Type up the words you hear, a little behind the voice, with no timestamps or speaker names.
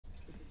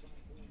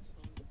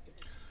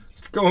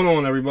going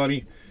on,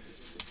 everybody?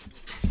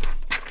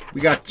 We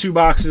got 2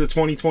 boxes of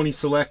 2020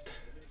 Select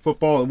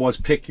football. It was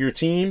pick your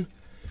team.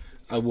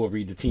 I will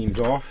read the teams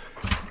off.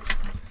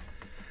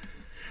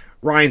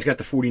 Ryan's got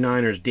the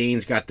 49ers.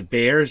 Dane's got the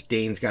Bears.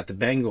 Dane's got the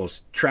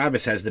Bengals.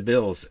 Travis has the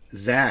Bills.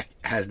 Zach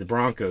has the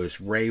Broncos.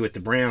 Ray with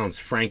the Browns.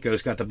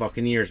 Franco's got the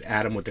Buccaneers.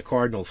 Adam with the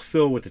Cardinals.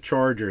 Phil with the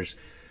Chargers.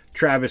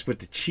 Travis with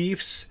the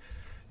Chiefs.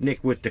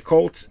 Nick with the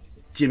Colts.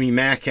 Jimmy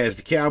Mack has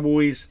the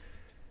Cowboys.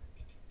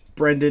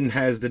 Brendan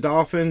has the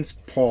Dolphins.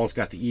 Paul's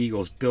got the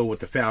Eagles. Bill with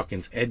the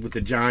Falcons. Ed with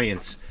the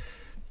Giants.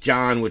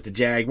 John with the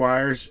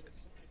Jaguars.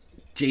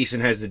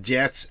 Jason has the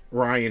Jets.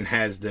 Ryan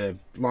has the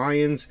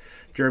Lions.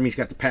 Jeremy's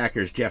got the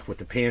Packers. Jeff with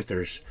the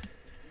Panthers.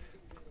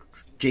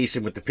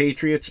 Jason with the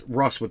Patriots.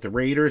 Russ with the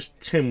Raiders.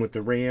 Tim with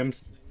the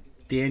Rams.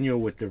 Daniel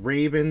with the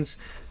Ravens.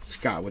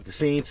 Scott with the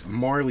Saints.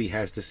 Marley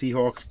has the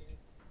Seahawks.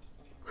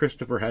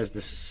 Christopher has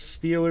the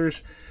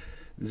Steelers.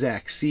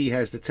 Zach C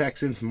has the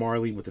Texans.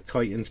 Marley with the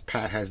Titans.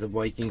 Pat has the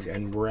Vikings.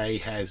 And Ray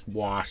has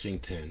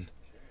Washington.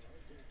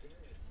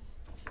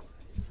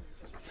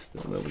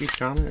 Still nobody's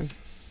commenting.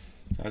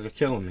 You guys are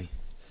killing me.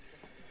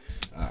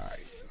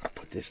 Alright, I'll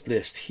put this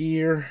list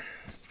here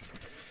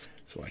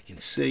so I can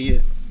see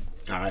it.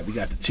 Alright, we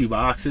got the 2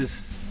 boxes.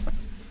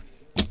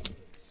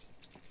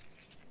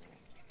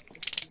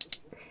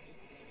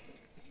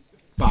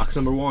 Box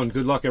number 1.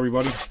 Good luck,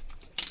 everybody.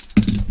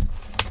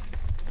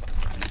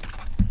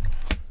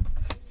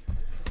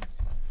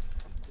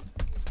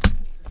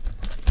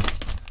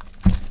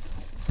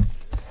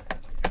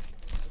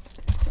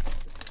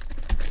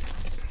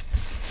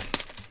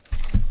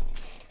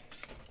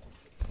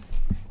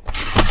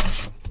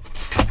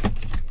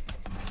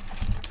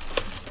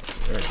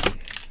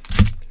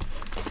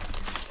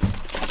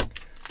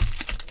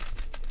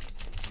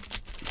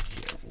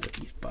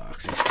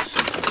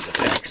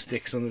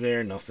 Sticks under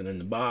there, nothing in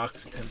the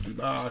box, empty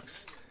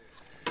box.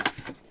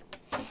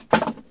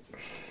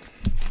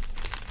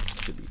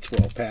 Should be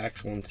 12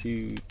 packs. 1,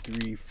 2,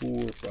 3,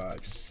 4, 5,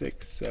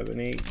 6, 7,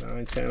 8,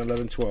 9, 10,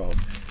 11, 12.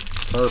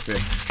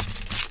 Perfect.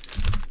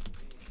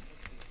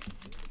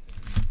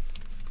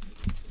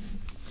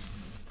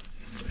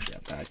 Push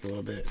that back a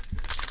little bit.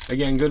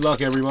 Again, good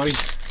luck, everybody.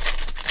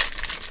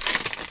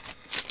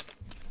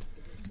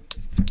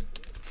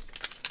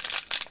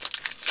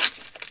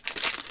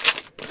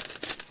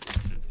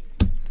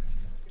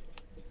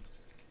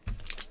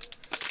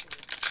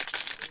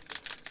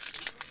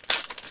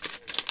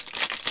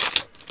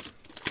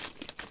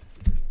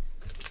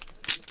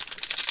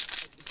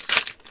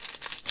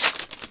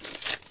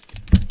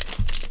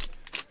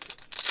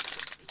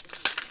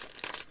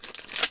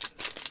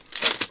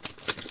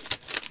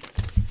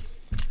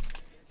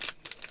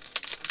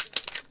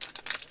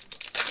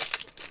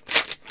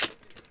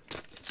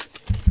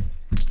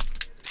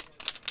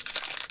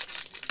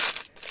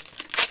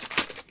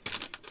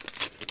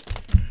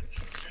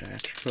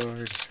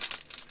 Cards,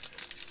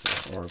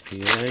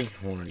 RPA,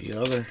 one or the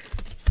other.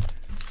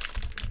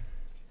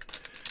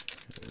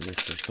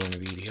 This is going to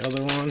be the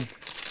other one.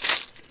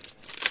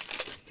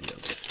 The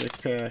other thick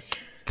pack.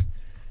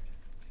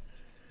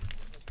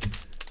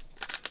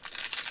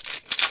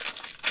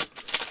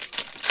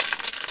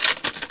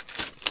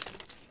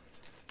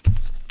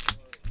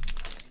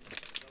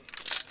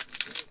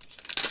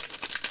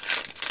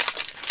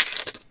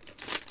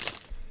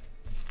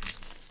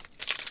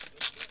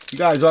 You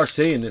guys are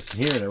seeing this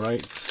and hearing it,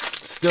 right?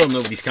 Still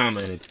nobody's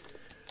commented.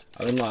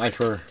 I've been live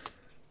for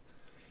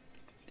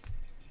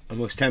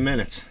almost 10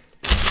 minutes.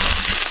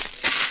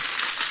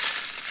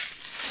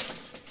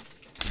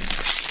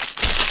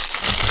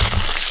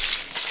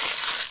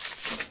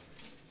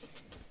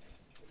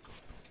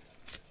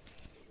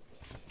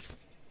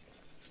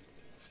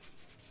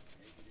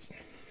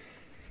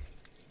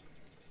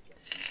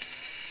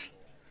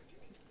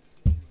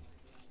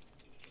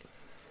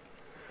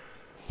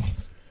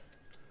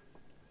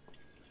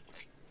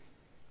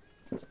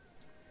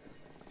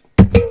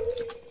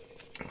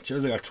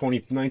 Shows I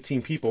got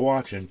 19 people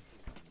watching.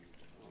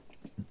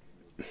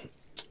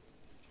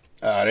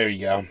 There you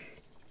go.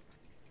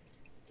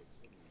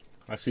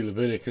 I see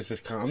Leviticus.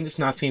 I'm just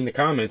not seeing the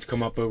comments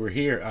come up over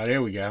here.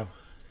 There we go.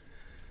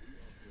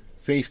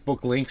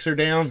 Facebook links are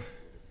down.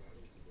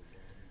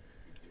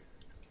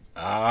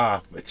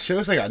 It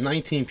shows I got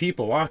 19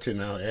 people watching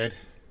now, Ed.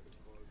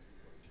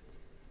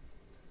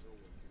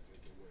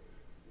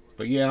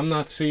 But yeah, I'm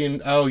not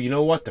seeing... Oh, you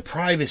know what? The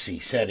privacy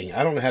setting.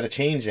 I don't know how to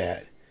change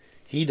that.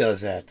 He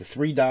does that. The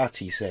 3 dots,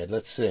 he said.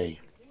 Let's see.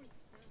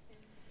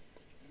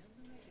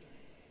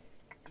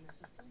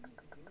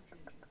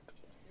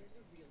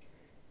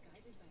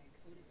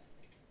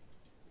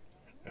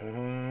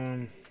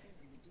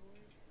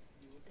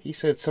 He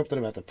said something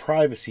about the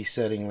privacy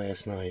setting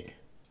last night.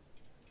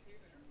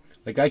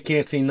 Like, I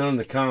can't see none of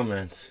the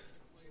comments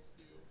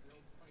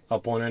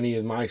up on any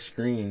of my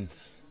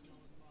screens.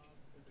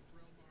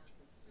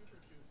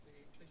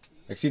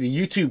 I see the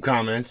YouTube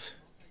comments.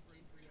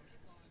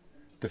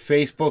 The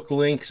Facebook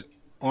links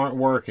aren't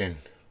working.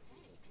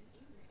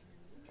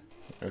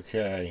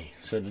 Okay,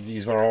 so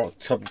these are all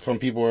some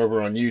people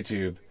over on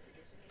YouTube.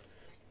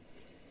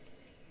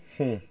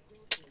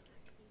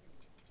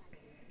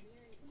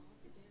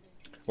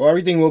 Well,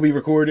 everything will be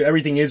recorded.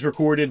 Everything is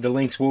recorded. The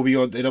links will be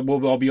on. It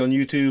will all be on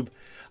YouTube.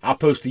 I'll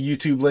post the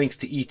YouTube links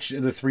to each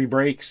of the 3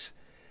 breaks.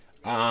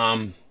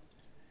 Yeah,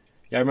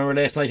 I remember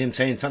last night him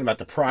saying something about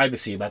the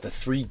privacy, about the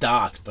 3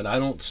 dots, but I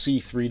don't see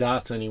 3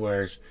 dots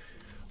anywhere.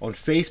 On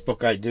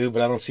Facebook I do,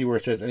 but I don't see where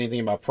it says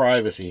anything about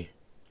privacy.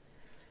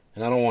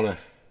 And I don't want to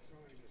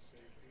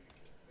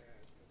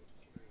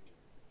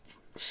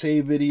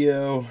save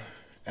video,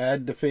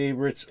 add to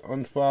favorites,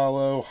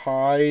 unfollow,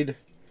 hide.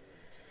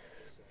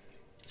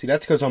 See,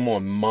 that's because I'm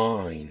on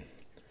mine,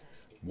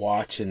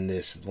 watching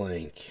this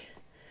link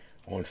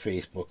on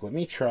Facebook. Let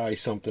me try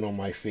something on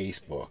my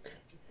Facebook.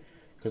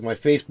 Because my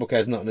Facebook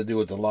has nothing to do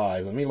with the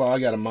live. Let me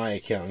log out of my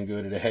account and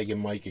go to the Hagen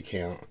Mike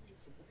account.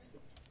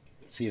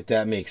 See if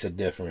that makes a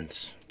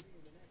difference.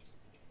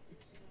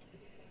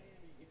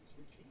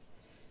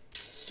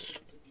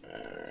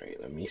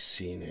 Alright, let me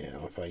see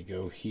now. If I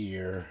go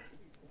here,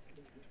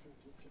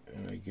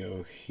 and I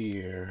go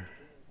here,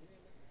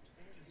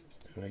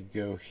 and I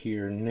go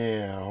here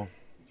now.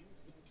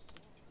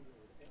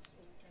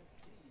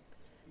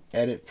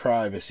 Edit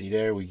privacy.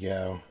 There we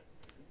go.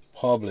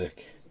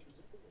 Public.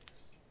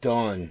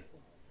 Done.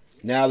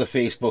 Now the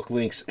Facebook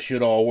links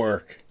should all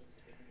work.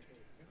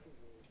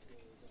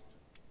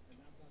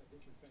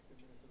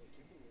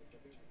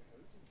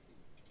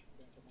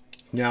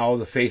 Now all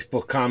the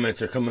Facebook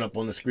comments are coming up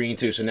on the screen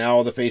too. So now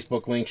all the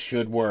Facebook links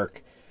should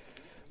work.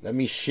 Let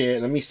me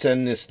share. Let me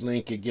send this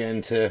link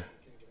again to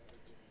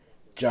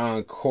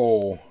John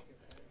Cole,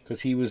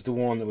 because he was the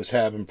one that was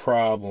having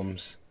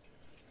problems.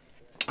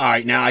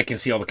 Alright, now I can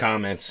see all the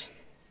comments.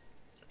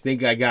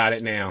 Think I got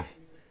it now.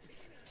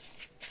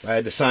 I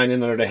had to sign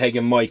in under the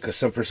Hagen Mike because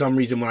for some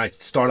reason when I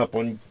start up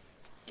on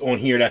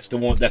here, that's the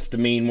one, that's the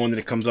main one that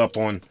it comes up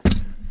on.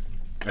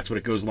 That's what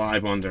it goes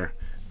live under.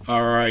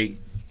 All right,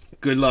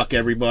 good luck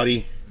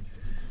everybody.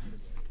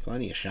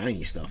 Plenty of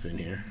shiny stuff in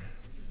here.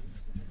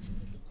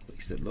 At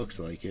least it looks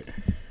like it.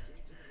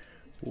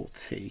 We'll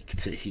take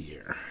to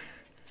here.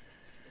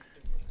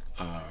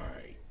 All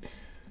right.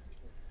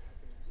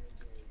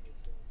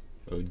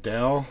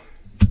 Odell,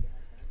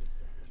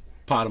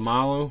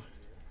 Potamalo.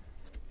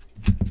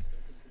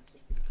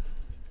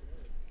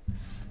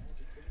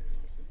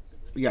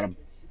 We got a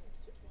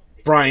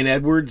Brian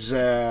Edwards.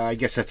 I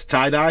guess that's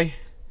tie-dye.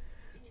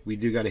 We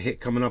do got a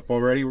hit coming up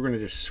already. We're going to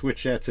just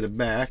switch that to the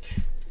back.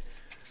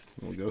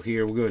 We'll go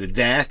here. We'll go to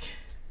Dak.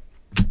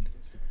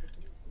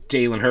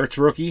 Jalen Hurts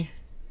rookie.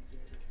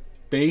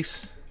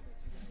 Base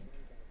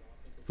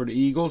for the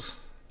Eagles.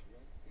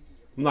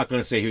 I'm not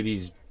going to say who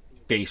these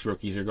base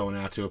rookies are going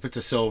out to. If it's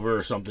a silver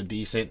or something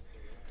decent,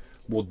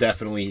 we'll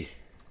definitely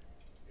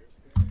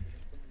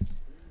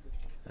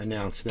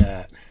announce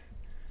that.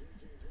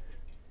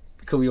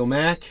 Khalil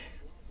Mack,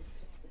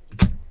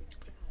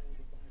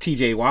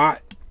 TJ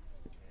Watt,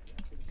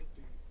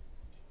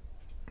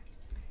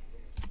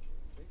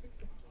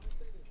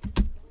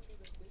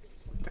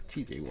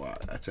 TJ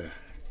Watt, that's a,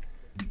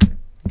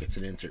 gets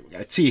an insert. We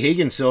got T.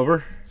 Higgins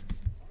silver.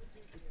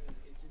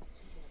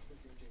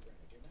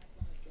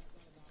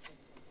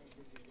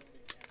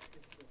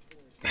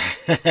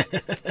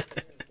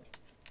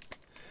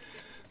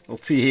 Little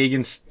T.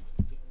 Higgins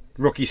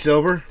rookie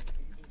silver.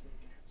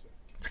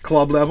 It's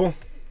club level.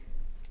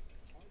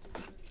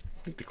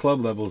 I think the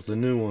club level is the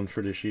new one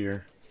for this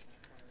year.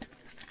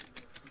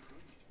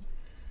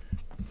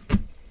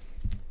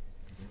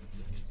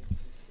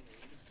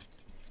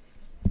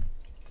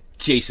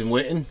 Jason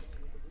Witten.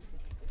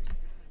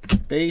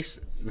 Base.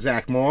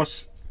 Zach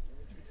Moss.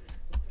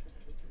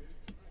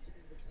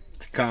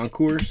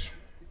 Concourse.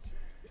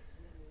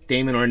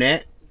 Damon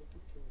Arnett.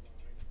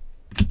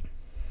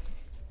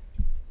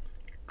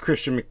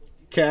 Christian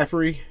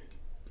McCaffrey.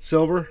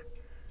 Silver.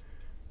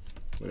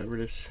 Whatever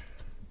this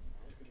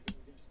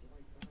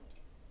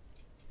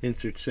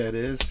insert set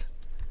is.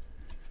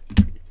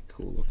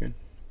 Cool looking.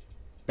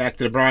 Back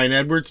to the Brian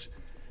Edwards.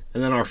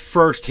 And then our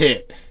first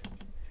hit.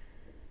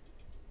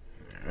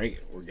 Alright,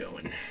 we're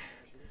going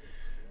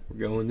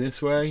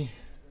this way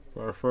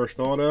for our first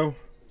auto.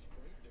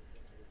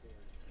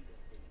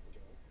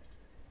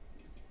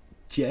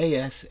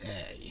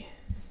 JSA.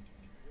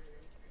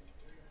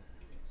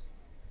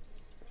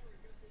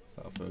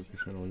 Stop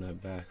focusing on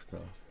that back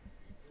stuff.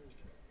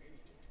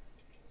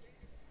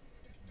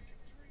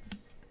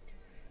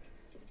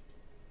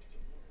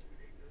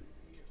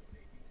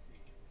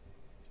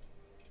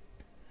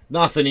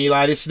 Nothing,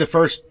 Eli. This is the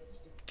first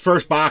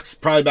box,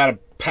 probably about a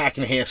pack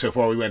and a half so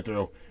far we went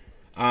through.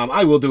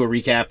 I will do a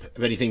recap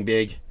of anything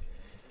big.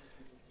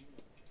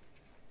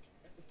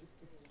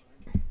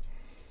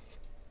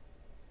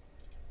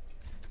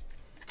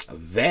 A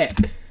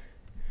vet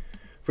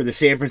for the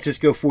San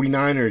Francisco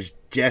 49ers,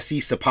 Jesse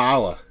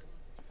Sapala.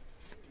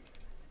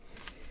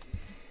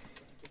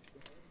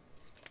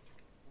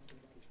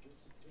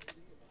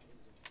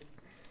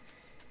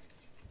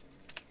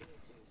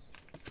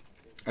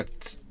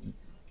 That's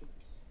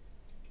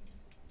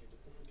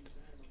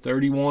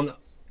 31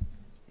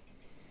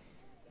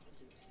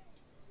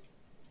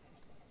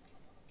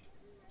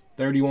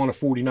 31 of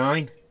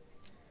 49.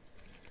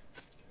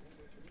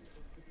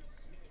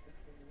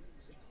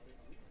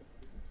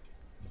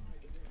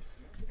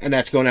 And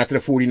that's going out to the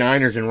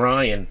 49ers and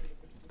Ryan.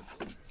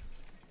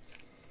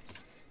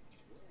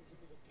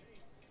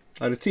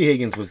 The T.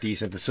 Higgins was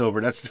decent, the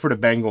silver. That's for the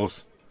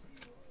Bengals.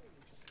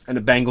 And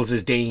the Bengals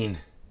is Dane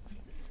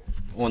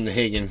on the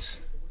Higgins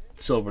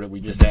silver that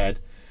we just had.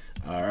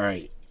 All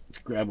right, let's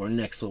grab our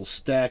next little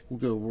stack. We'll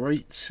go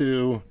right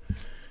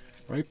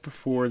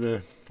before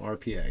the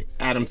RPA.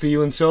 Adam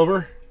Thielen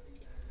silver.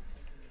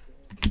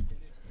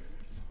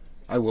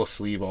 I will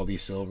sleeve all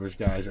these silvers,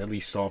 guys, at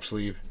least soft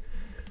sleeve.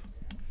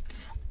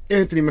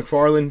 Anthony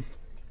McFarland,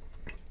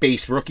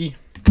 base rookie.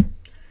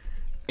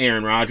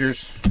 Aaron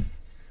Rodgers.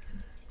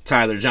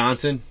 Tyler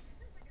Johnson,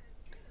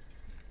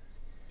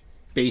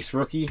 base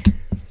rookie.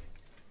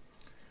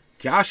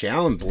 Josh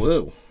Allen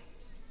blue.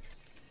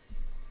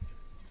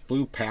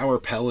 Blue power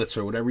pellets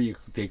or whatever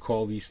they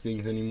call these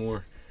things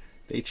anymore.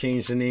 They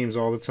change the names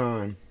all the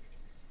time.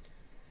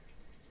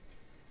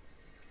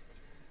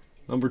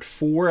 Numbered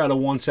 4 out of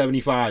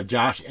 175.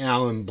 Josh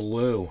Allen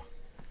blue.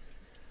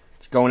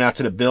 It's going out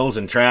to the Bills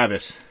and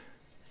Travis.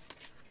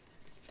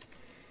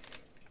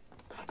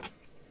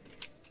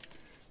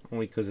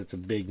 Only because it's a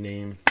big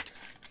name.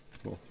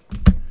 We'll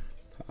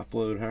top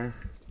load her.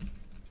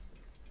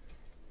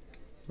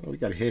 Oh, we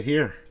got a hit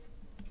here.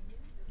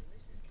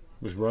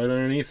 Was right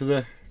underneath of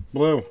the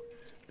blue.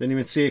 Didn't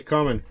even see it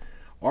coming.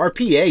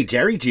 RPA,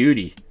 Jerry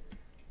Jeudy.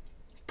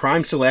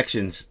 Prime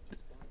Selections.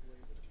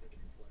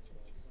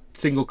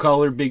 Single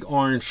color, big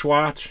orange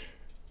swatch.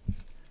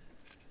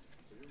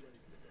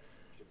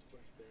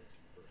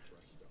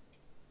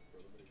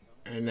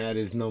 And that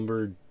is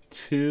numbered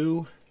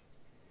 2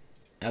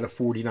 out of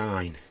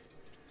 49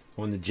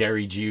 on the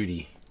Jerry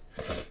Jeudy.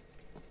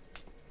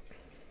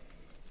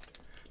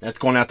 That's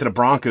going out to the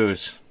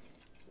Broncos.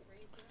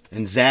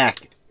 And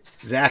Zach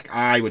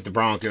I with the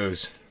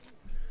Broncos.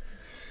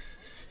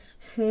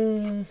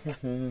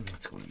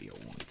 That's going to be a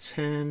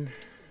 110.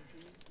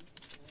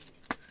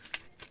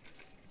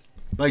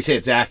 Nice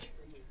hit, Zach.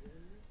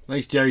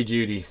 Nice Jerry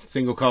Jeudy.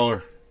 Single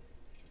color.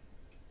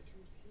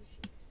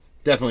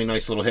 Definitely a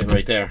nice little hit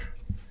right there.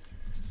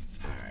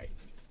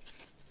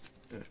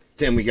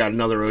 Then we got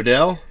another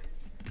Odell,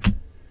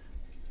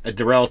 a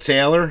Darrell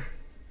Taylor,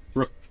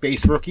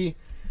 base rookie,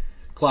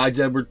 Clyde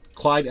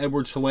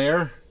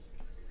Edwards-Helaire,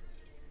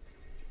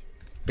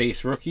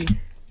 base rookie,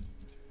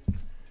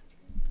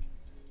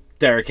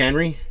 Derrick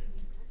Henry.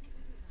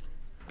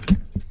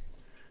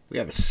 We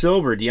have a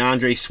silver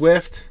DeAndre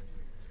Swift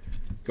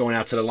going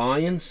out to the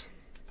Lions.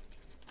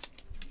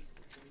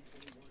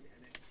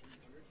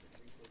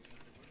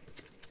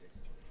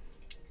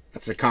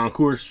 That's a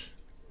concourse.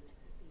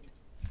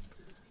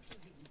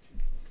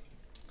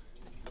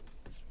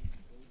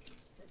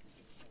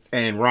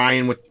 And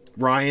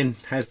Ryan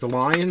has the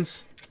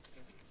Lions.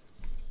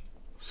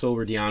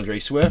 Silver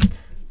DeAndre Swift.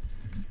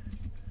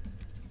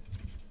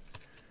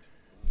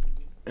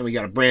 And we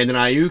got a Brandon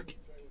Ayuk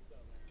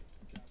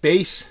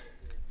base.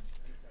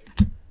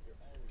 And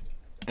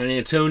an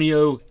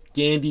Antonio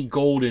Gandy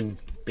Golden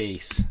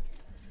base.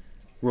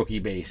 Rookie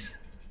base.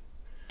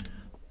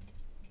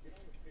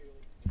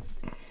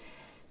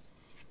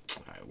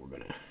 Alright, we're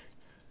gonna...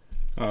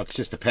 Oh, it's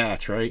just a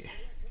patch, right?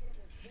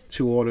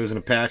 2 autos and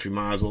a patch, we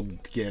might as well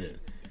get it.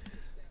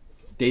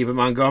 David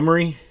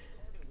Montgomery.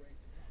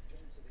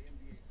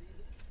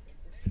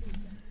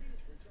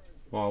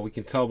 Well, we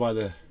can tell by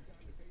the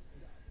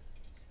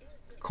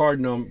card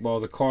number, well,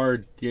 the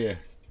card, yeah,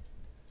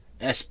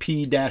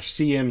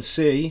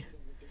 SP-CMC.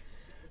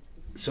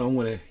 So I'm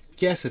going to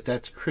guess that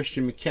that's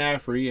Christian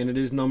McCaffrey, and it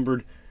is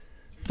numbered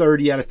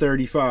 30 out of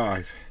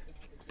 35.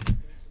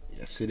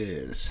 Yes, it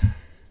is.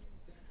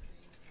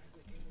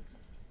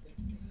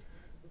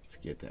 Let's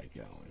get that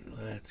going.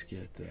 Let's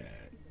get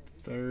that.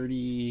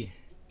 30.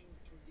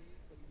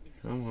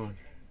 Come on.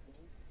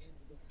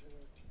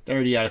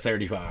 30 out of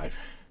 35.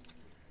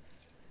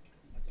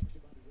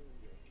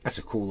 That's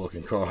a cool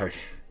looking card.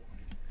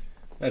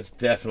 That's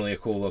definitely a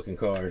cool looking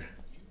card.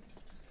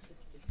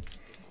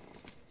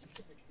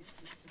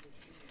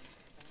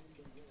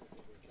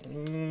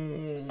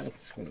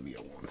 It's going to be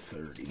a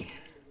 130.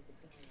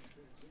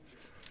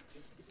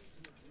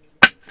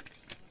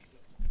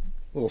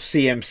 Little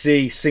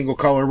CMC single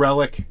color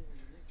relic.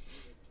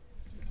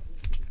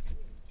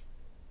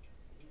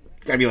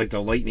 Gotta be like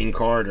the lightning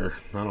card or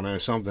I don't know,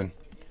 something.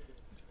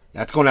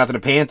 That's going out to the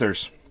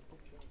Panthers.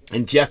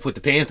 And Jeff with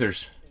the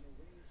Panthers.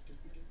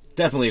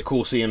 Definitely a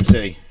cool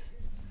CMC.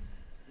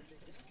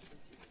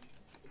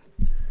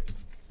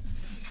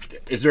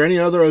 Is there any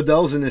other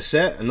Odells in this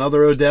set?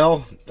 Another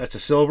Odell. That's a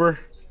silver.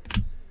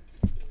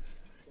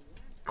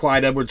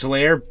 Clyde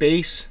Edwards-Helaire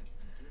base.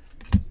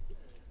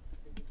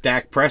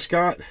 Dak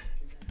Prescott.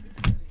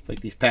 It's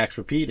like these packs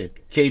repeated.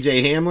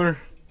 KJ Hamler.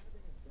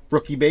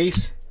 Rookie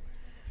base.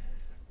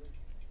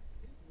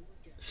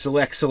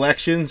 Select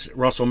Selections,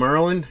 Russell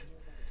Merlin.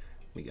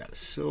 We got a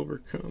silver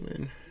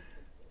coming.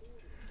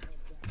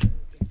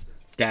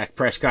 Dak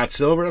Prescott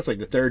silver. That's like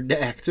the third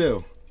Dak,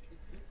 too.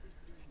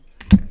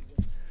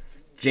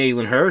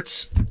 Jalen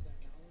Hurts.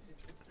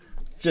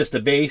 Just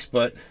a base,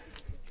 but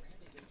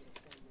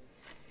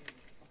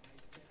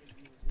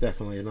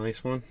definitely a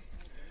nice one.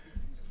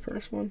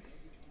 First one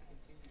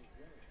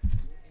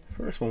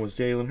was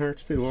Jalen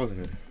Hurts too,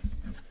 wasn't it?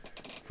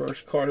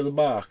 First card of the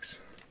box.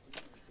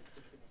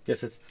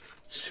 Guess it's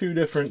two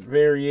different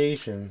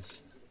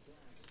variations.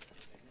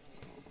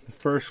 The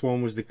first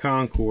one was the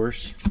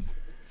concourse,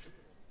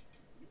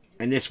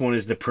 and this one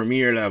is the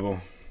premier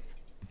level.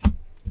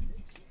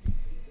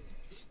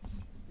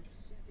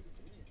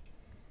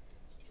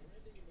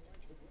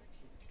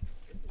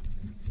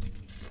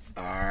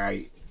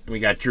 Alright, we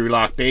got Drew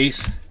Lock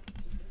base.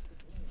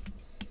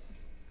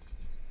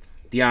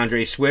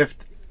 DeAndre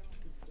Swift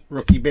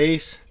rookie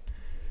base.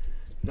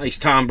 Nice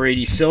Tom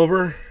Brady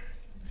silver.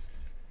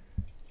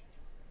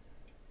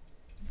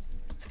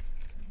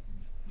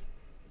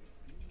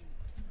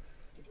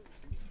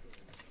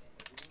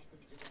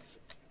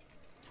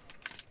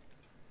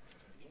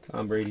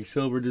 Tom Brady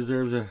silver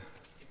deserves a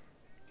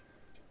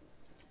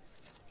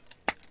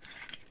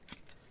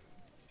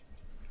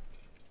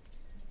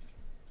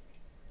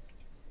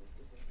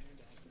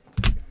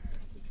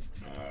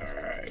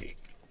alright.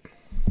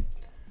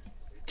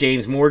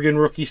 James Morgan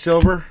rookie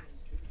silver.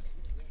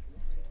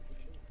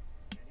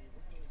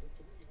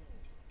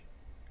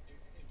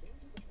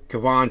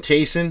 Kevon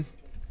Chasen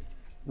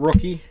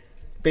rookie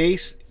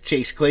base.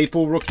 Chase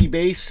Claypool rookie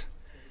base.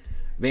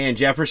 Van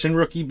Jefferson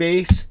rookie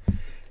base.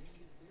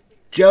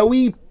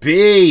 Joey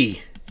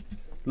B.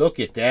 Look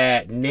at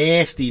that.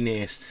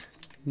 Nastiness.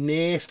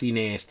 Nasty,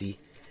 nasty.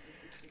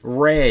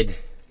 Red.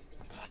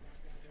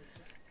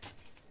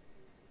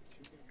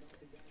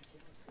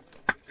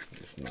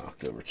 Just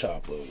knocked over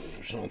top loaders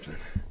or something.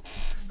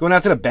 Going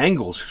out to the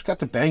Bengals. Who's got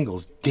the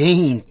Bengals?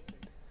 Dane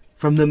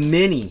from the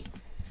mini.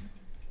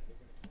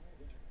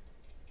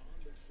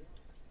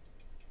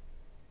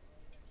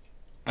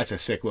 That's a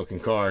sick looking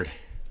card.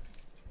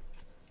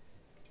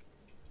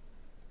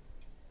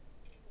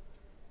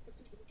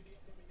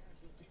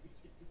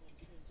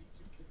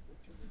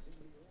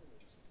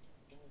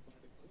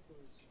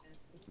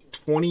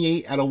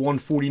 $28 out of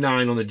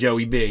 149 on the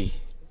Joey B.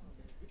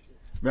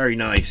 Very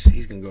nice.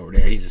 He's going to go over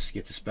there. He just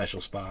gets a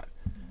special spot.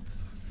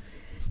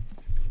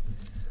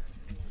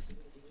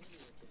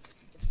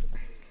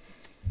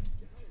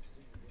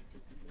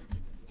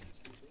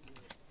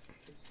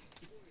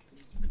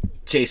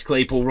 Chase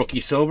Claypool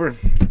rookie silver.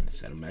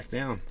 Set him back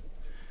down.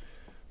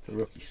 The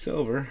rookie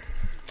silver.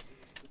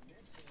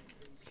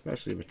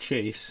 Especially with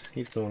Chase.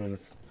 He's going in the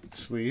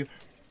sleeve.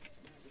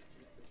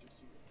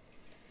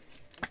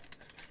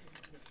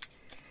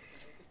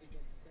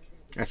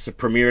 That's the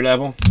premier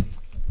level.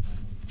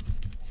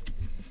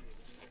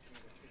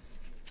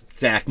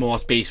 Zach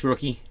Moss base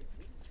rookie.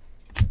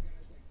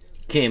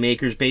 Cam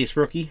Akers base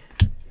rookie.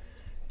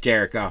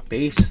 Jared Goff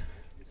base.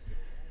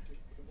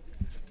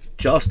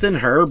 Justin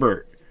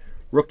Herbert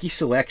rookie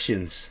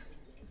selections.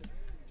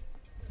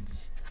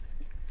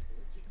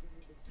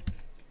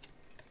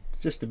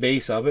 Just the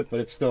base of it,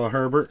 but it's still a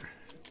Herbert.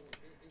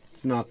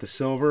 It's not the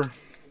silver,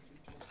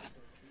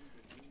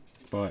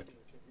 but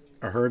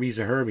a Herbie's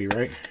a Herbie,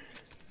 right?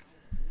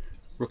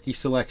 Rookie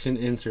selection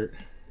insert.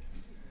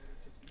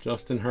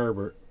 Justin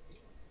Herbert.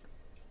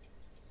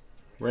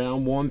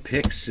 Round 1,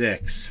 pick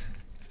 6.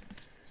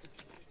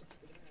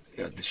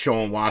 Got the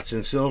Deshaun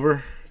Watson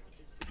silver.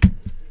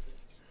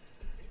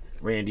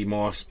 Randy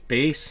Moss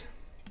base.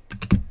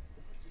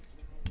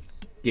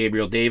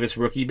 Gabriel Davis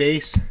rookie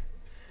base.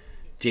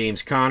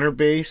 James Conner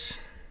base.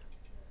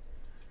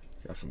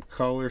 Got some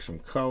color, some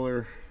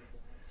color.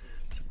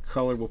 Some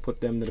color, we'll put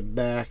them to the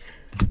back.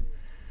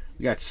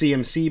 We got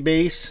CMC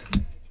base.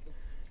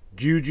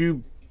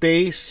 Juju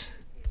base.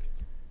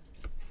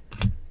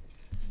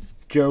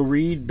 Joe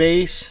Reed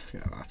base.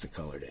 Got lots of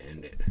color to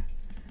end it.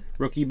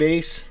 Rookie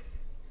base.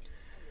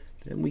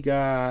 Then we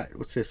got,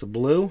 what's this, a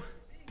blue?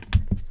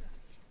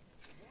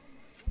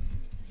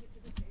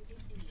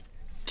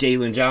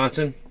 Jalen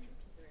Johnson.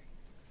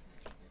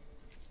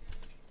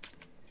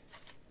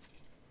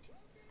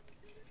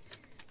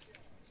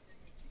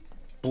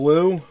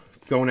 Blue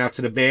going out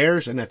to the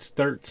Bears, and that's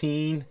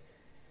 13.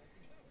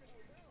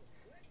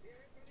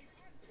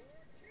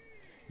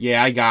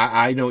 Yeah,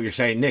 I know what you're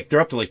saying. Nick, they're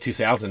up to like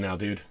 2,000 now,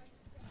 dude.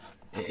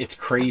 It's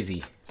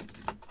crazy.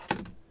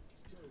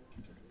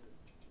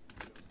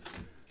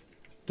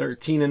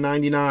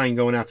 13/99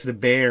 going out to the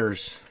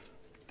Bears.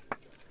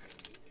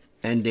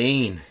 And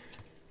Dane.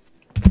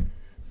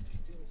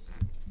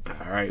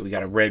 Alright, we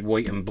got a red,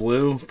 white, and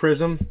blue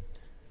prism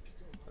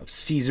of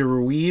Cesar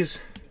Ruiz.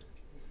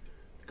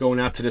 Going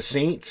out to the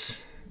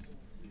Saints.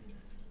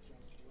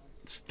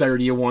 It's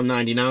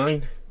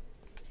 30/199.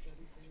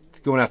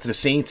 Going out to the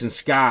Saints and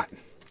Scott.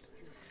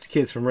 This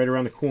kid's from right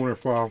around the corner.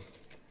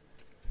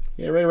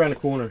 Yeah, right around the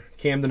corner.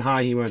 Camden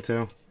High he went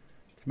to.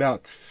 It's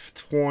about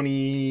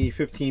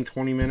 15,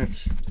 20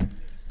 minutes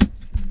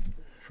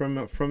from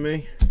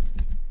me.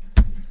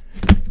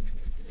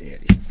 Yeah,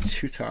 these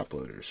two top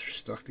loaders are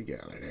stuck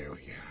together. There we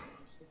go.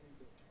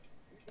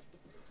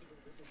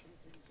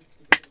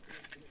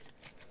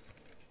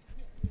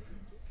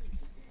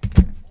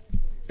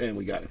 And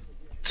we got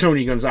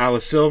Tony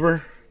Gonzalez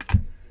silver.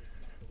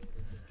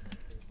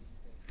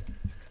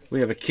 We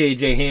have a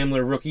KJ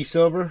Hamler rookie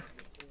silver.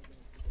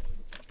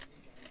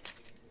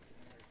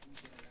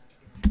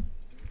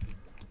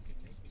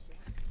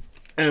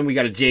 And we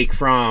got a Jake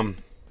Fromm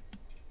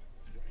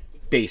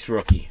base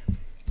rookie.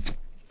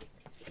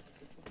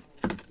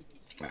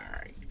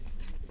 Alright.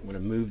 I'm going to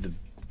move the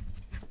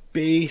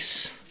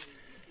base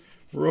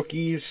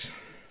rookies.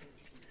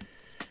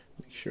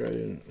 Make sure I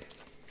didn't...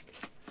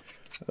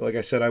 Like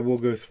I said, I will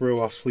go through.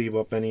 I'll sleeve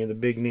up any of the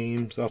big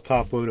names. I'll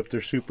top load up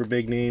their super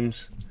big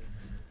names.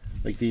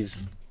 Like these,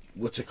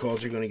 what's it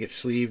called? You're going to get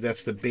sleeved.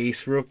 That's the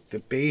base rook, the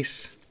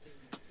base,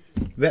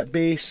 vet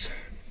base.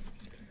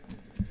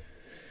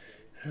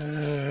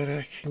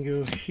 That can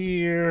go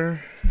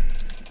here.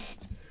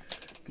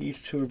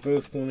 These two are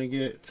both going to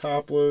get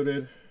top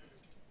loaded.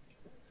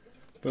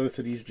 Both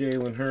of these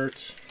Jalen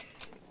Hurts.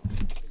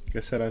 Like I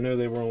said, I know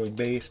they were only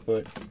base,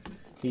 but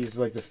he's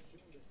like the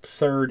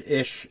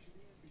third-ish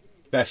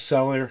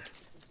bestseller.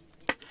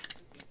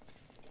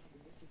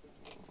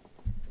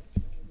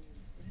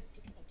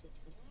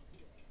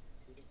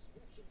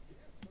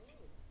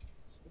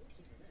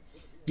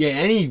 Yeah,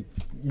 any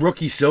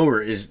rookie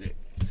silver is...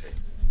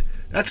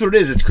 That's what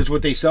it is. It's because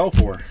what they sell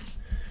for.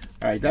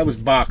 Alright, that was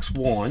box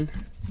one.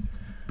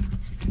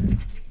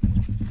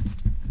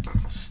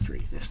 I'll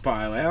straighten this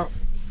pile out.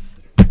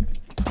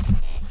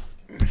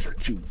 There's our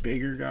two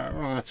bigger guys.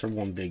 Oh, that's our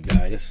one big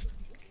guy. Just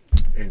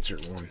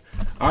insert one.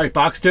 Alright,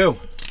 box two.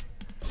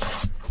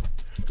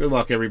 Good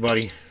luck,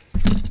 everybody.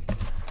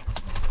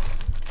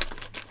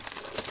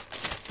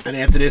 And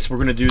after this, we're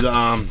going to do the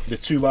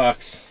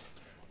 2-box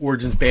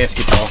Origins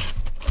basketball.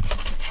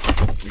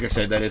 Like I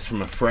said, that is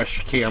from a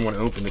fresh case. I'm going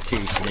to open the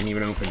case. It ain't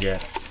even opened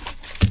yet.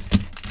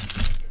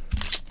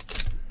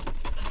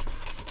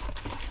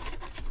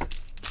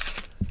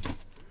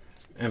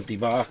 Empty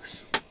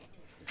box.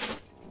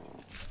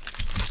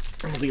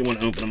 I don't think I want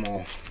to open them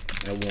all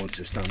at once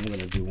this time. I'm going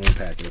to do one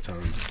pack at a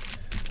time.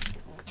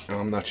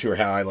 I'm not sure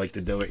how I like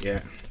to do it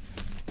yet.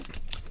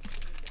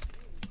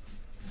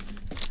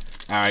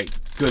 Alright,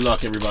 good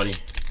luck, everybody.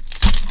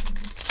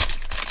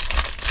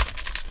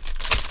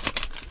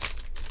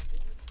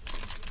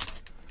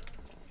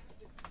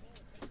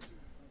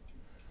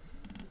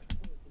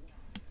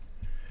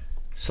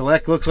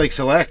 Select looks like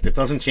select. It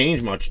doesn't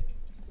change much.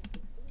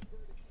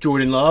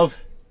 Jordan Love,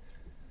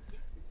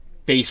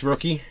 base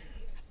rookie.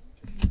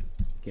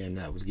 Again,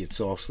 that was get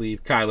soft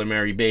sleeve. Kyler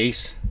Murray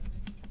base.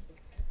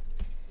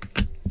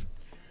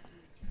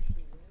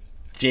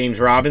 James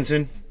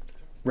Robinson,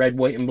 red,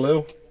 white, and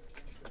blue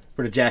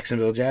for the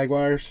Jacksonville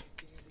Jaguars.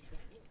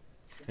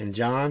 And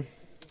John,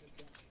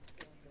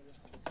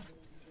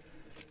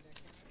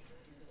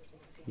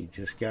 he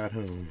just got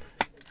home.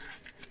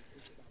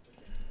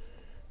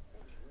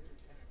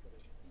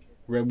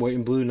 Red, white,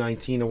 and blue,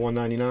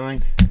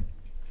 19/199.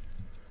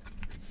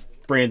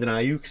 Brandon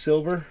Ayuk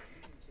silver.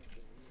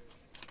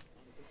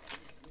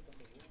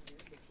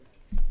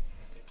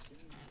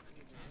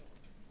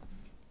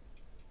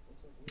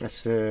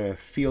 That's the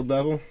field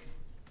level.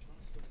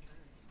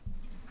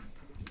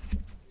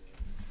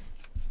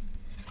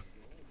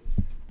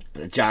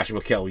 And a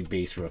Joshua Kelly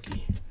base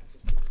rookie.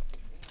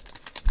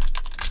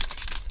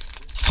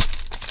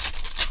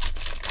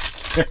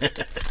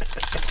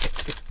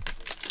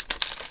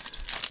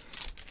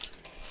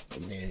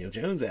 Daniel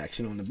Jones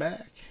action on the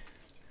back.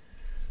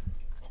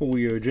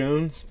 Julio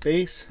Jones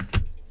base.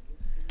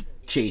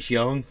 Chase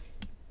Young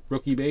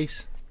rookie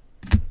base.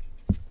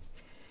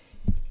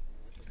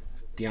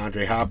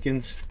 DeAndre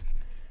Hopkins.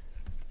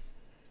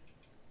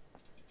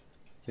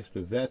 Guess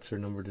the vets are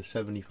numbered to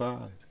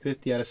 75.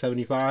 50 out of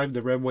 75,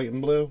 the red, white,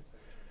 and blue.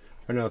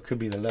 Or no, it could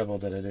be the level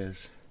that it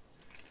is.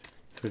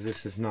 Because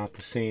this is not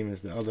the same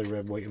as the other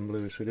red, white, and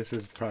blue. So this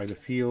is probably the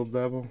field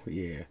level.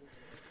 Yeah,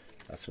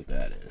 that's what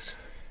that is.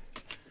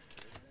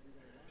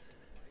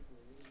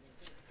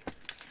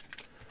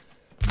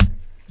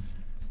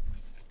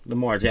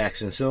 Lamar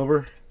Jackson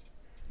silver.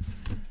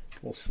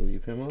 We'll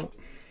sleeve him up.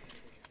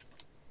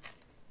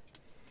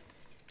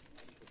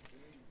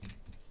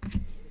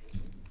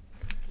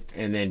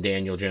 And then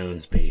Daniel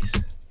Jones base.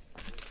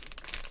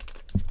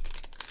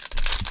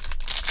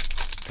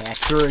 Pack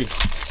 3.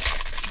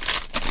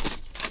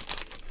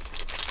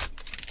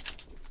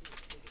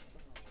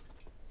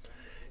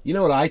 You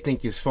know what I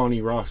think is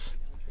funny, Russ?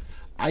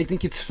 I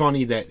think it's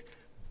funny that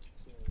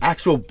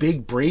actual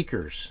big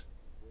breakers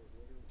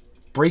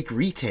break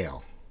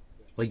retail.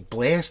 Like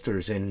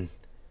blasters, and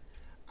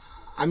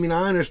I mean,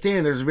 I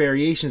understand there's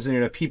variations in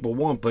there that people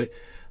want, but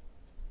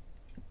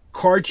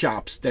card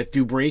shops that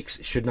do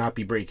breaks should not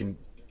be breaking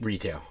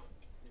retail.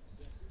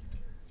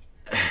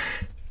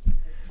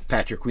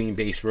 Patrick Queen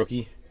base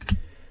rookie.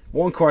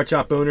 One card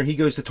shop owner, he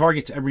goes to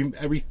Targets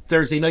every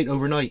Thursday night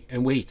overnight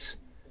and waits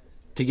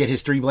to get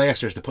his 3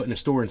 blasters to put in the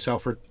store and sell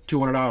for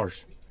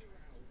 $200.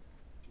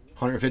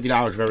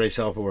 $150 whatever they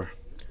sell for.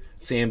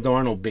 Sam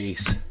Darnold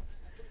base.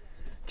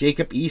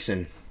 Jacob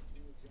Eason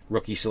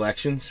rookie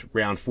selections,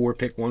 round 4,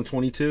 pick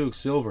 122,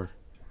 silver.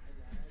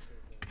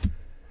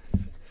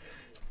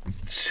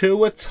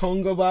 Tua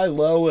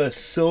Tagovailoa,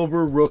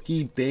 silver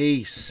rookie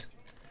base.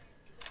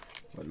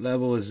 What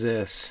level is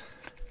this?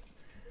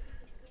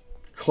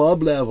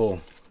 Club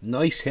level.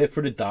 Nice hit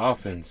for the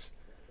Dolphins.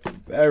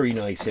 Very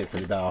nice hit for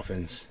the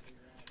Dolphins.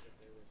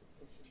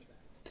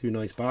 Two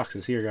nice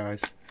boxes here,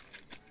 guys.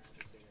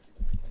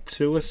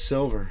 Tua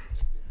silver.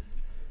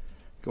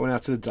 Going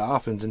out to the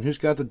Dolphins. And who's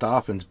got the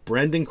Dolphins?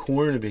 Brendan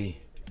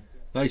Cornaby.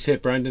 Nice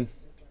hit, Brendan.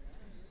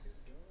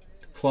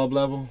 Club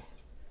level.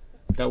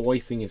 That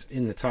white thing is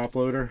in the top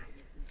loader.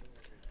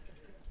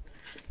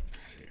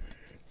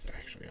 It's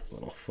actually a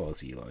little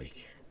fuzzy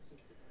like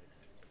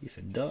piece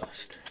of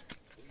dust.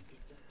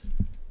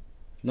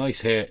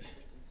 Nice hit.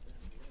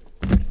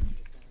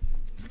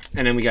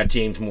 And then we got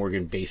James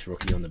Morgan, base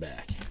rookie on the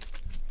back.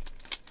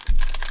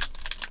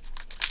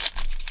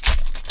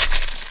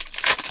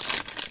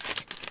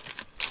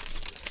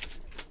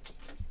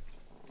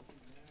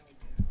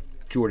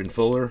 Jordan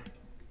Fuller,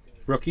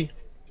 rookie.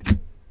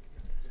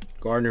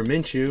 Gardner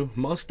Minshew,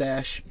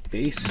 mustache,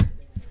 base.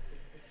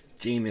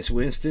 Jameis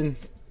Winston,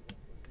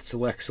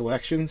 select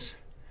selections.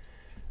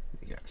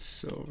 We got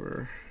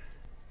silver.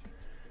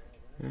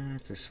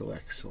 It's a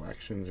select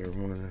selections or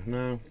one of the,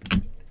 no.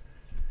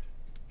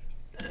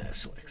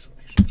 Select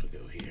selections will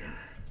go here.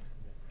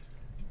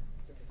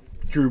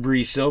 Drew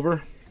Brees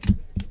silver.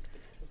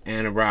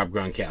 And a Rob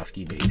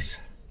Gronkowski base.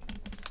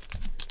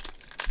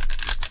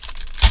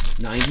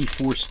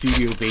 94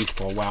 Studio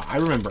Baseball. Wow, I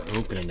remember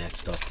opening that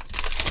stuff.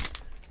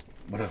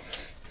 What up?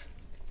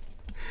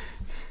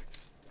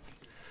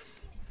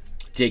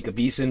 Jacob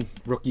Eason,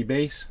 rookie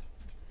base.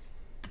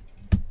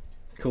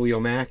 Khalil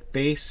Mack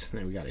base.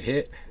 Then we got a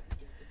hit.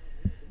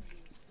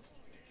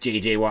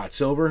 J.J. Watt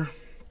silver.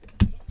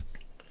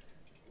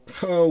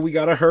 Oh, we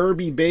got a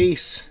Herbie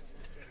base.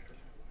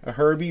 A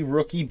Herbie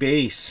rookie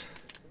base.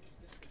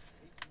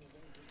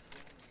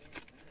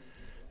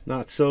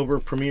 Not silver,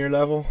 premier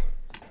level.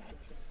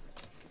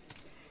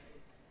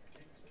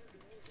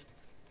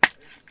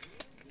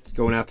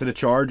 Going out to the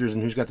Chargers,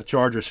 and who's got the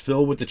Chargers?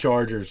 Phil with the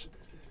Chargers.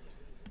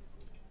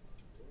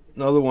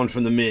 Another one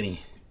from the mini.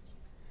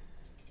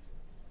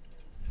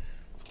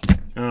 I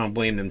don't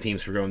blame them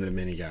teams for going to the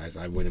mini, guys.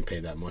 I wouldn't pay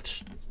that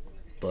much,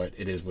 but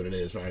it is what it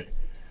is, right?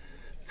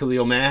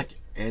 Khalil Mack,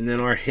 and then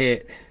our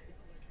hit.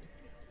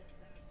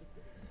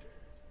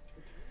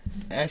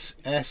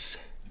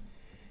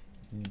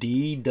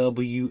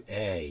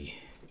 SSDWA.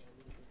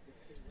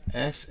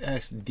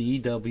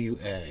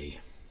 SSDWA.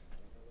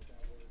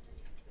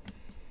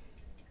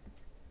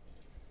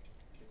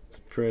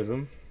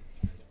 Prism.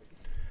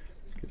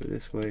 Let's go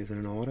this way. Is it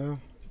an auto?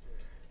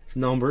 It's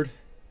numbered.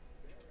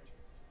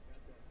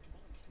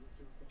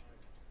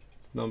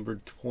 It's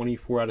numbered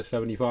 24 out of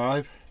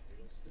 75.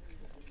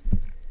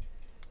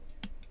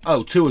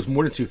 Oh, 2 is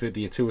more than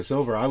 250. A 2 is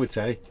silver, I would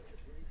say.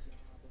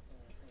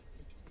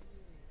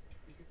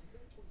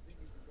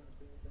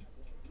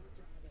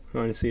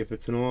 Trying to see if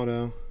it's an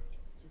auto.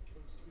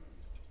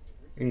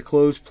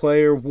 Enclosed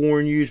player,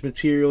 worn used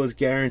material is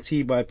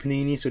guaranteed by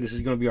Panini. So this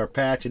is going to be our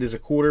patch. It is a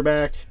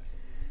quarterback.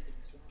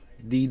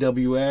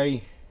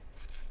 DWA.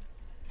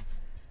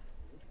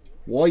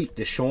 White,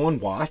 Deshaun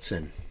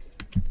Watson.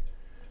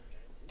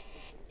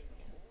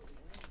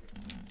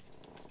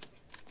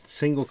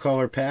 Single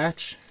color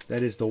patch.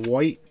 That is the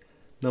white,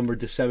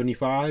 numbered to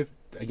 75.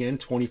 Again,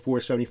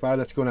 24.75.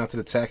 That's going out to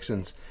the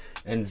Texans.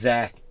 And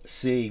Zach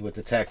C with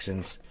the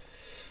Texans.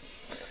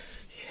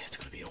 Yeah, it's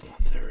going to be a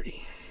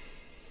 130.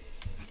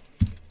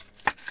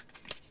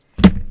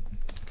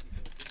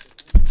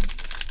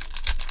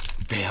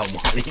 Bail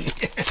money.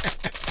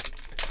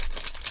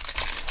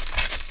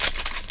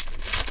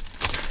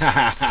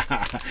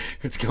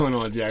 What's going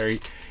on, Jerry?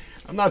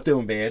 I'm not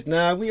doing bad.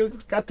 Nah, we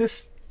got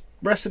this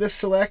rest of this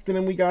select, and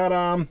then we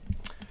got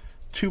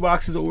 2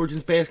 boxes of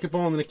Origins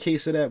basketball, and then a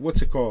case of that,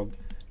 what's it called?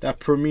 That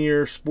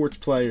Premier Sports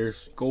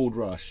Players Gold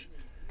Rush.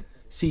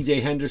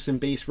 CJ Henderson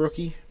base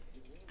rookie.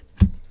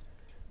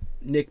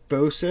 Nick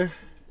Bosa.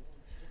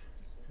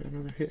 Got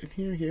another hit in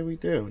here? Here we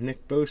do.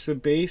 Nick Bosa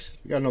base.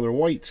 We got another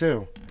white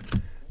too.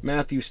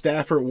 Matthew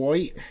Stafford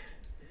white.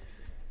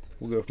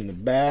 We'll go from the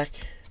back.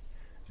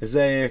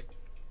 Isaiah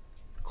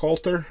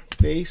Coulter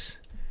base.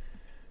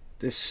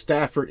 This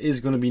Stafford is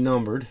going to be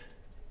numbered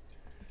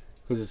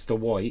because it's the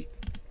white.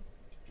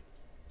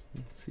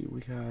 Let's see what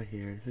we got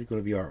here. This is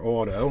going to be our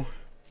auto.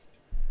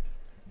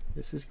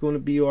 This is going to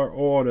be our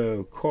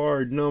auto.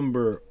 Card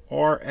number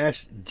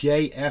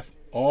RSJFR.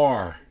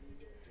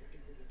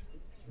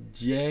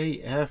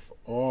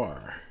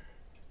 JFR.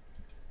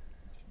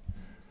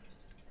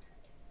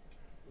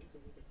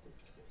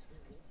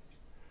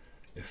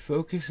 It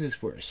focuses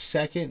for a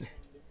second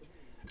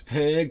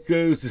and it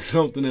goes to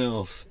something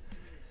else.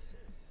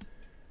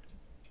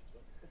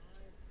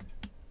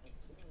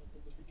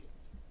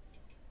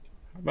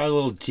 How about a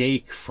little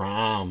Jake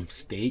Fromm,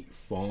 State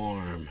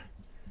Farm?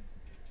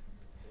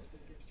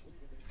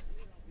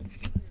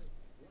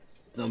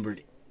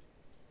 Numbered.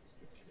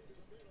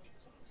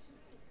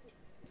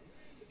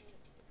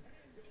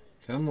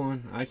 Come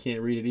on, I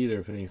can't read it either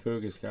if it ain't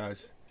focused,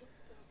 guys.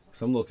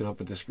 So I'm looking up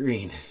at the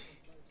screen.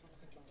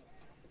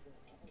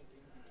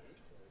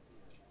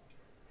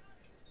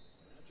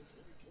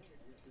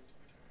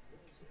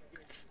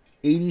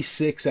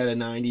 86 out of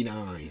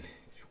 99. It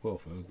will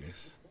focus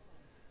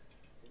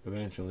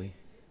eventually.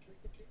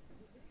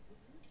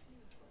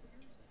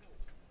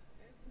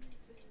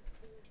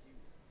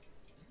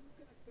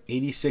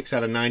 '86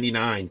 out of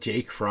 99.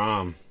 Jake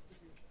Fromm.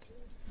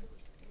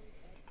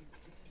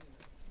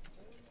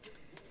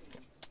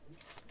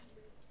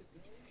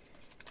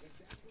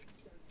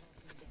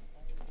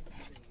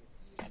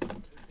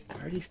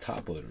 Why are these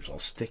top loaders all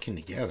sticking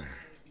together?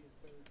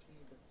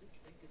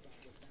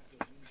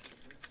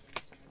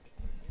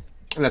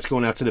 And that's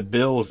going out to the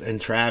Bills and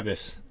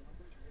Travis.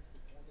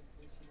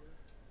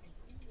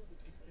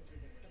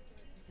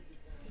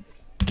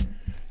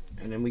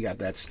 And then we got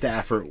that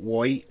Stafford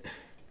White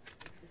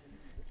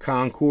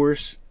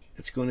Concourse.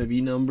 It's going to be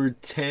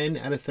numbered 10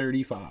 out of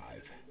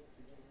 35.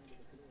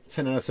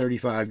 10 out of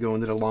 35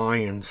 going to the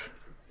Lions.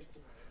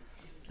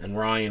 And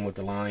Ryan with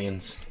the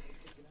Lions.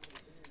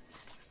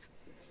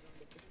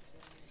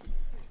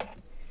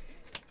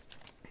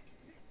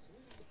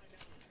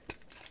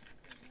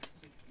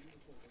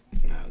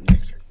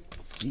 Next,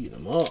 eating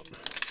them up.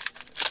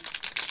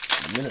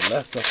 A minute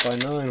left, up by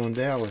 9 on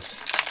Dallas.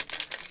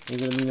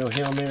 Ain't gonna be no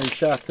Hail Mary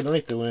shot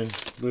tonight to win,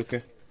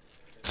 Luca.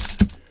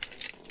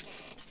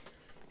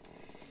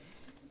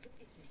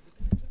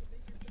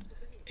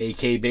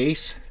 AK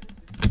base.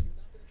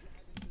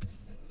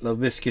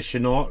 LaVisca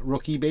Chenault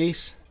rookie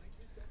base.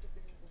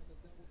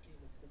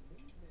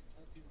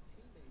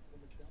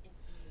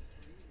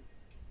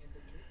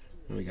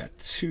 And we got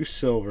 2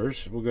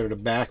 silvers. We'll go to the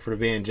back for the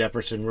Van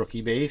Jefferson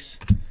rookie base.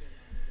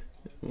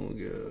 We'll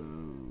go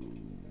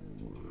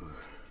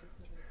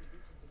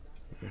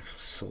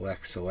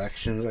select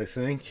selections, I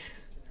think.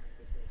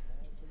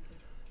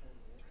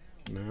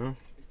 No.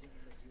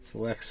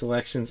 Select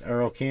selections,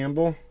 Earl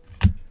Campbell.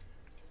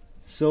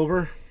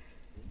 Silver.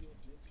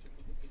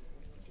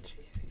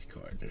 Jeez, these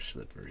cards are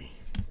slippery.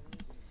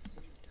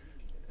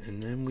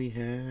 And then we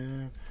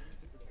have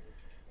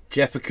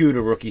Jeff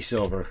Okudah rookie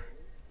silver.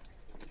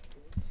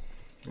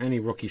 Any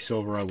rookie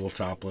silver I will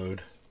top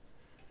load.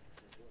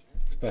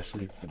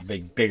 Especially the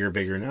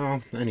bigger.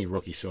 No, any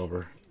rookie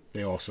silver.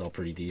 They all sell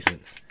pretty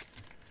decent.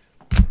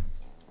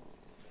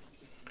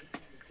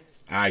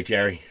 Alright,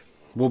 Jerry.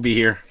 We'll be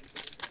here.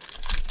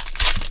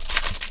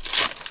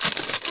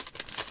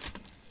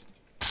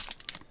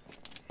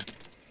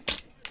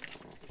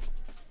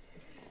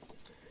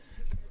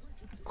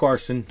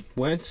 Carson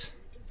Wentz,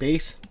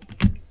 base.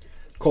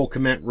 Cole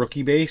Kmet,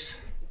 rookie base.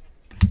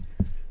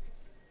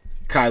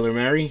 Kyler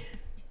Murray.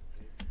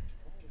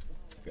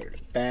 Go to the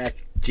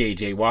back.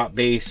 J.J. Watt,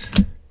 base.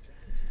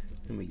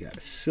 And we got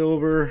a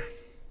silver.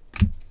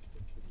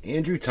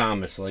 Andrew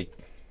Thomas, like,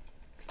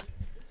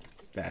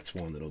 that's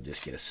one that'll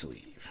just get a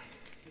sleeve.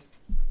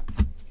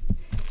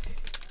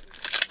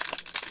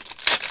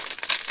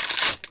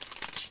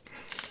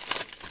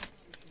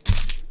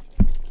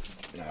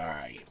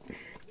 Alright.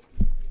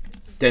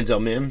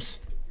 Denzel Mims.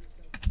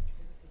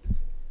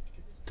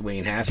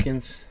 Dwayne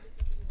Haskins.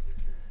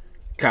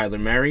 Kyler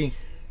Murray.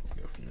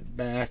 Go from the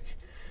back.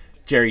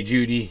 Jerry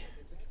Jeudy,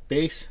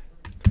 base.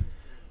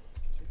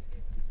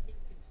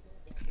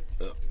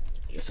 Oh,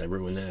 guess I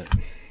ruined that.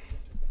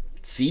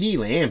 CD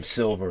Lamb,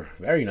 silver.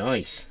 Very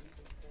nice.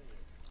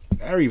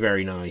 Very,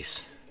 very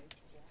nice.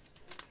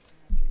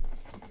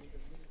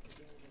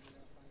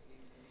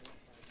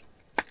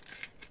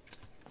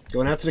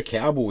 Going out to the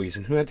Cowboys.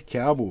 And who had the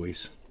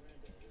Cowboys?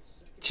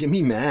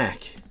 Jimmy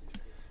Mack.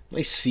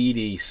 Nice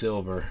CD,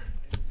 silver.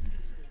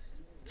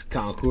 It's a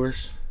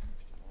concourse.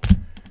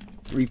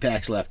 3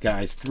 packs left,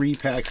 guys. 3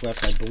 packs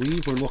left. I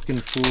believe we're looking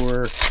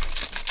for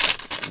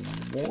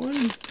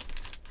 1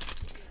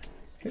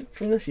 hit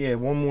from this. Yeah,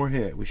 1 more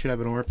hit. We should have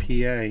an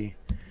RPA.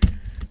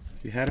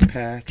 We had a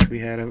patch. We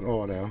had an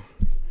auto.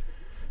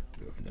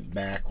 Go from the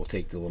back. We'll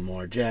take the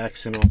Lamar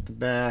Jackson off the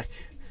back.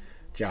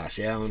 Josh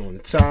Allen on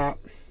the top.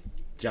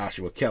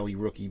 Joshua Kelly,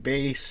 rookie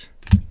base.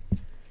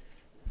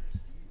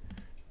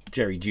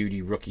 Jerry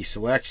Jeudy, rookie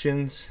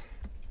selections.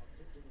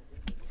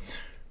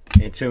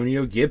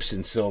 Antonio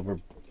Gibson, silver.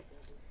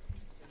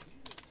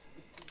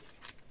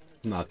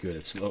 Not good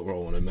at slow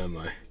rolling them, am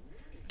I?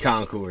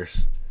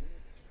 Concourse.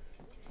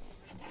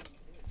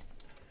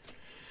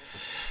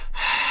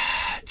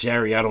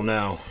 Jerry, I don't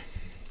know.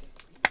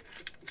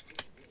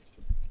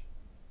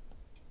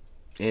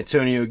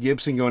 Antonio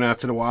Gibson going out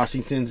to the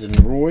Washingtons and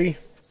Ray,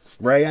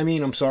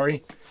 I'm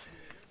sorry.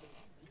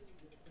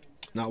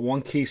 Not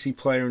one KC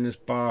player in this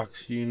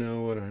box. You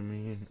know what I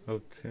mean.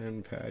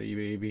 010 Patty,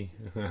 baby.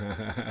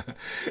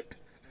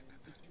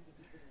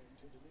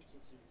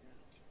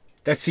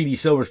 That CD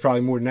silver is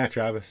probably more than that,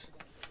 Travis.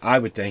 I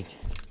would think.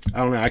 I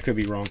don't know. I could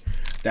be wrong.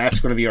 That's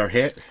going to be our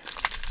hit.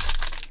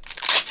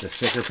 It's a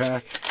thicker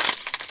pack.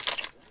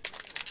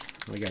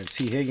 We got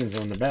T. Higgins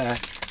on the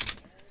back.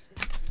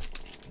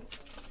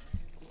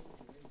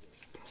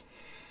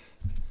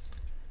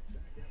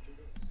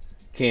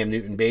 Cam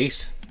Newton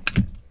base.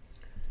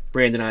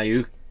 Brandon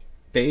Ayuk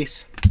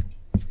base.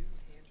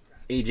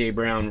 AJ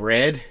Brown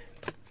red.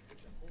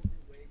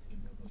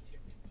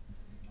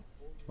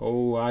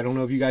 Oh, I don't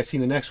know if you guys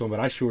seen the next one, but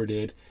I sure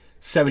did.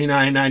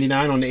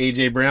 $79.99 on the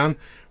A.J. Brown.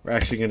 We're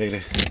actually going to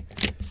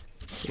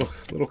get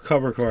a little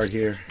cover card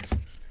here.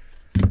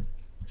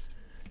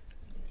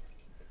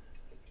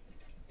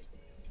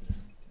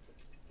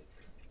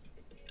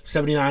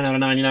 $79 out of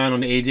 99 on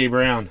the A.J.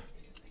 Brown.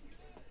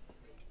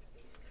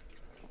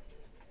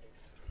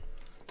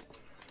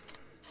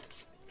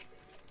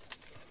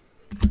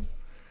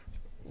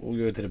 We'll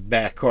go to the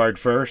back card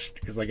first,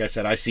 because like I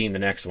said, I've seen the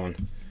next one.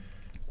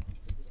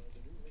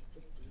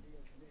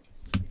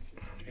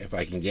 If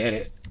I can get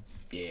it.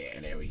 Yeah,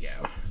 there we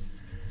go.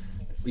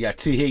 We got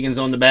T. Higgins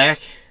on the back.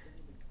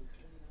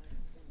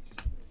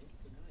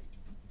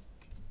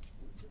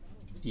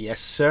 Yes,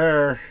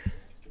 sir.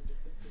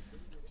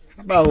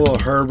 How about a little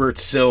Herbert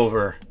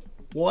Silver?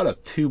 What a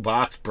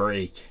 2-box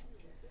break.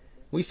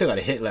 We still got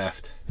a hit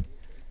left.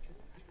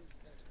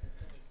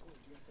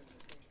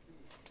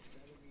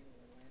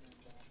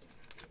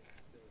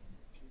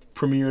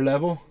 Premier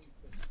level.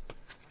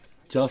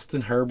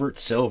 Justin Herbert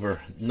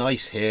Silver.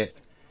 Nice hit.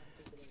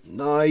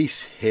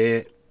 Nice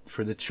hit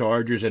for the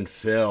Chargers and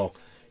Phil.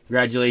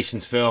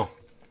 Congratulations, Phil.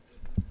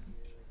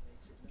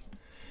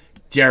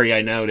 Jerry,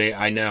 I know.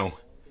 I know.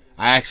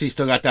 I actually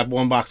still got that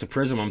 1 box of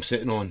Prism I'm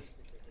sitting on.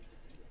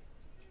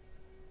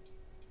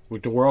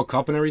 With the World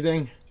Cup and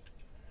everything.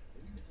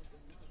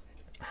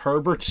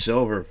 Herbert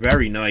Silver.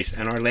 Very nice.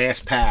 And our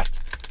last pack,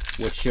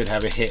 which should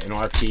have a hit in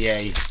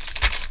RPA.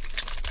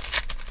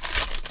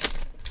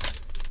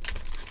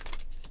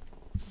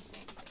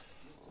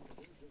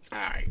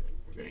 Alright.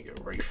 We're going to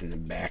go right from the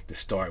back to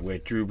start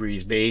with. Drew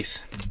Brees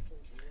base.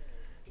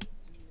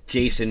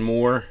 Jason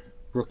Moore,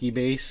 rookie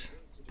base.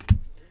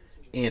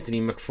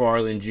 Anthony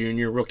McFarland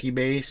Jr., rookie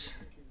base.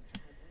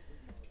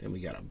 Then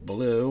we got a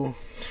blue.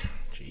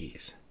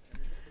 Jeez.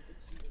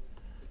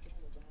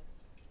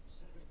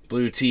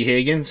 Blue T.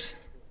 Higgins.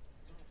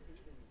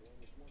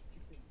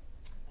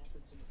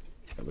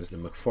 That was the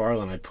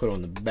McFarland I put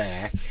on the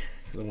back.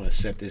 I want to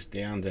set this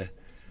down to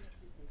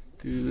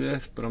do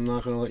this, but I'm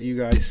not going to let you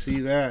guys see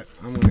that.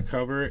 I'm going to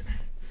cover it.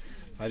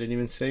 I didn't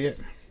even say it.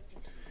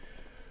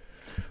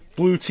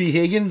 Blue T.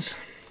 Higgins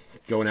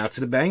going out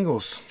to the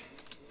Bengals.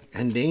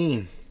 And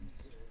Dane,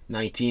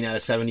 19 out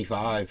of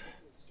 75.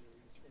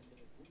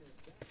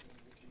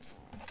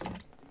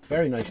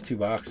 Very nice 2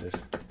 boxes.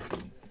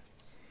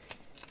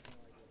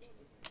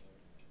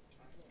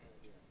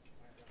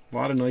 A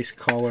lot of nice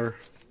color.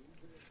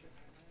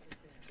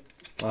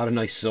 A lot of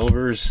nice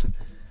silvers.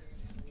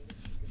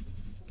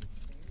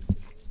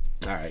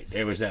 Alright,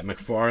 there was that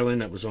McFarland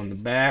that was on the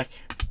back.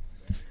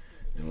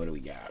 And what do we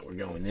got? We're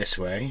going this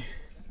way.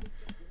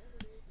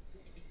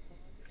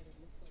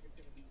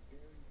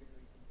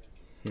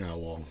 Oh,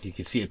 well, you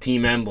can see a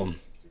team emblem.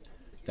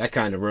 That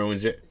kind of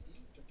ruins it.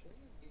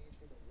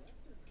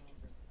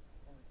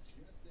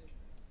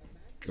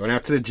 Going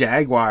out to the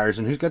Jaguars.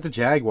 And who's got the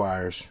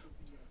Jaguars?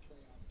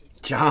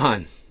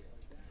 John.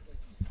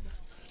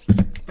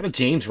 How about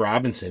James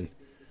Robinson?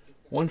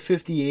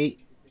 158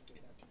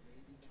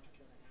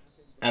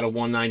 out of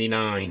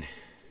 199.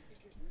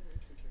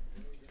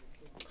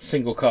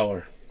 Single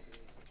color.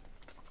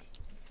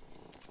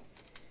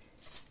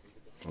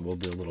 We'll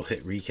do a little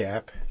hit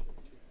recap.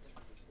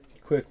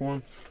 Quick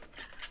one.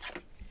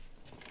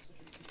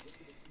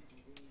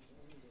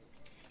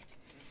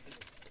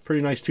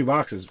 Pretty nice 2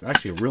 boxes.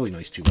 Actually, a really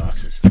nice 2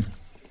 boxes.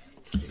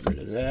 Get rid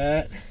of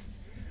that.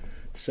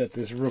 Set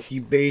this rookie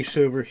base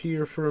over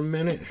here for a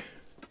minute.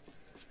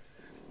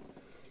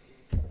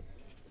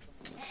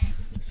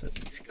 Set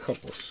these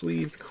couple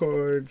sleeved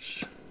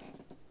cards.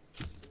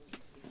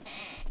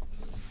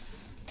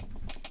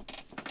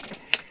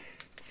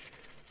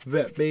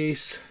 Vet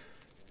base.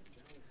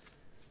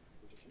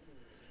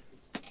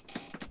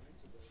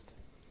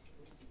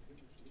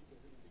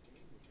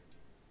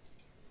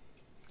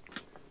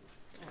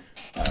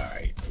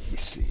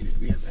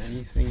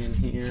 Anything in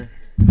here?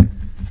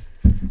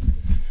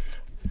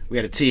 We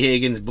had a T.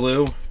 Higgins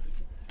blue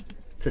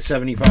to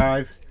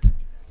 75,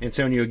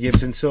 Antonio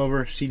Gibson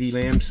silver, CD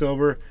Lamb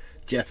silver,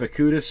 Jeff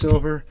Okudah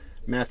silver,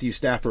 Matthew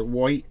Stafford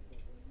white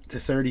to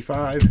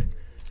 35,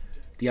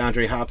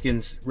 DeAndre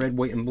Hopkins red,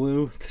 white, and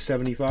blue to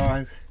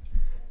 75,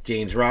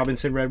 James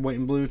Robinson red, white,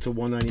 and blue to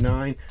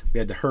 199. We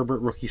had the Herbert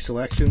rookie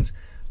selections.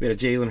 We had a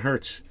Jalen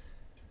Hurts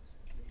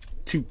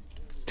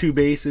two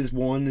bases.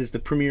 One is the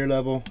Premier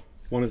level.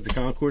 One is the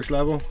Concourse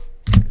level.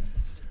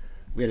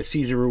 We had a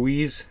Cesar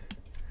Ruiz,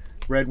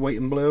 red, white,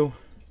 and blue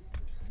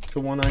to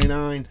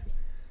 199.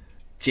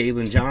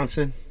 Jalen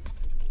Johnson,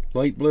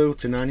 light blue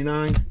to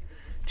 99.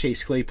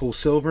 Chase Claypool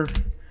silver.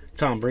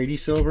 Tom Brady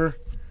silver.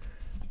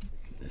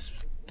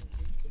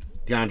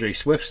 DeAndre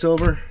Swift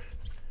silver.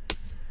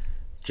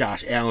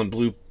 Josh Allen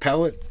blue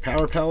power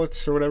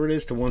pellets or whatever it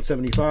is to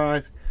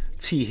 175.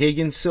 T.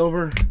 Higgins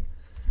silver.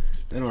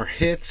 Then our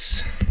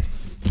hits.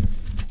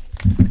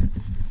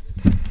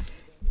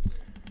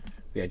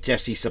 We had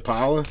Jesse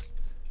Sapala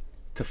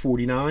to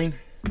 49.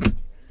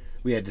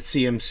 We had the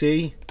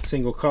CMC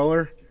single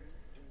color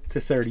to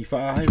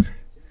 35.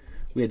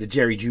 We had the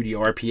Jerry Jeudy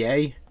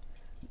RPA,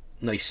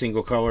 nice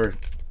single color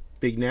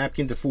big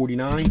napkin to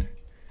 49.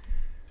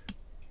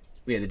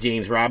 We had the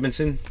James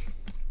Robinson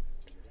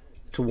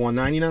to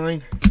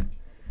 199.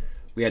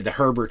 We had the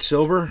Herbert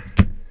Silver.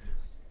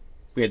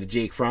 We had the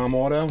Jake Fromm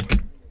auto.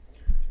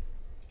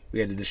 We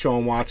had the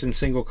Deshaun Watson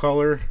single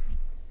color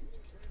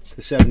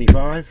to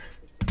 75.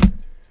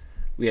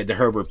 We had the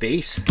Herbert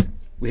base.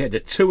 We had the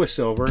Tua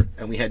Silver,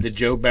 and we had the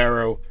Joe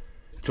Burrow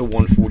to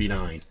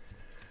 149.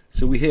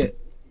 So we hit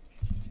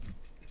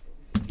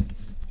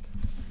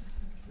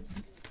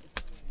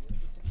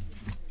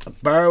a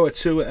Burrow, a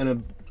Tua, and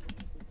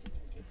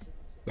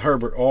a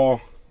Herbert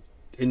all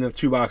in the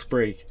 2-box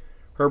break.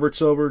 Herbert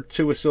Silver,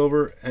 Tua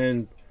Silver,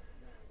 and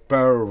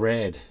Burrow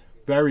Red.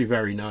 Very,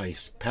 very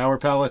nice. Power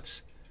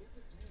pellets.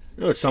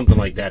 You know, it's something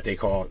like that they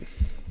call it.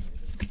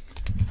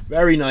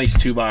 Very nice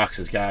 2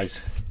 boxes,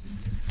 guys.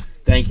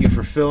 Thank you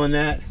for filling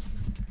that.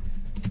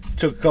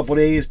 Took a couple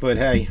days, but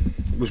hey,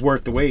 it was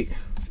worth the wait.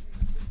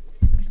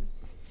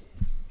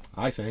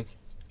 I think.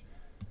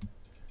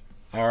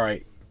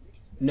 Alright.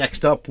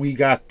 Next up, we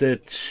got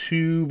the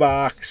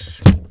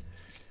 2-box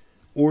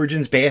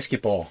Origins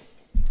Basketball.